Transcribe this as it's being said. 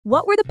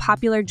What were the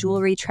popular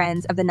jewelry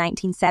trends of the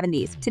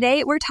 1970s?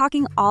 Today, we're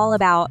talking all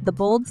about the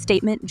bold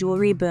statement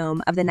jewelry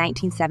boom of the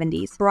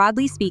 1970s.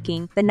 Broadly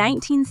speaking, the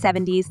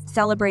 1970s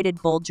celebrated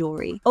bold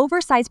jewelry.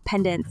 Oversized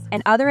pendants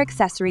and other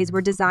accessories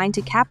were designed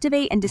to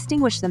captivate and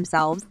distinguish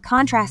themselves,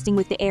 contrasting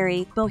with the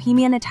airy,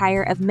 bohemian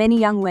attire of many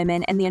young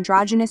women and the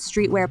androgynous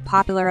streetwear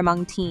popular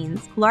among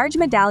teens. Large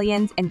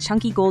medallions and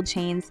chunky gold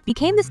chains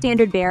became the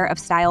standard bearer of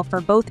style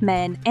for both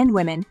men and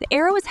women. The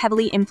era was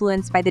heavily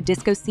influenced by the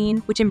disco scene,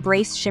 which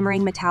embraced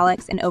shimmering metallics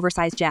and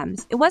oversized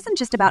gems. It wasn't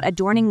just about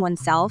adorning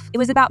oneself, it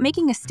was about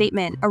making a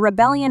statement, a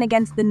rebellion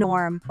against the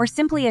norm, or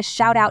simply a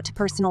shout out to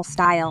personal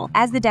style.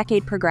 As the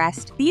decade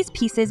progressed, these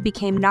pieces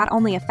became not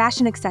only a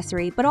fashion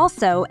accessory, but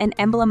also an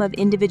emblem of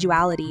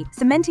individuality,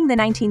 cementing the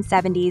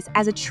 1970s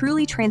as a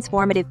truly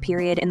transformative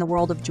period in the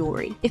world of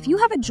jewelry. If you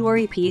have a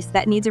jewelry piece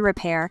that needs a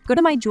repair, go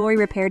to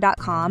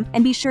myjewelryrepair.com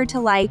and be sure to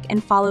like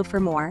and follow for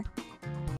more.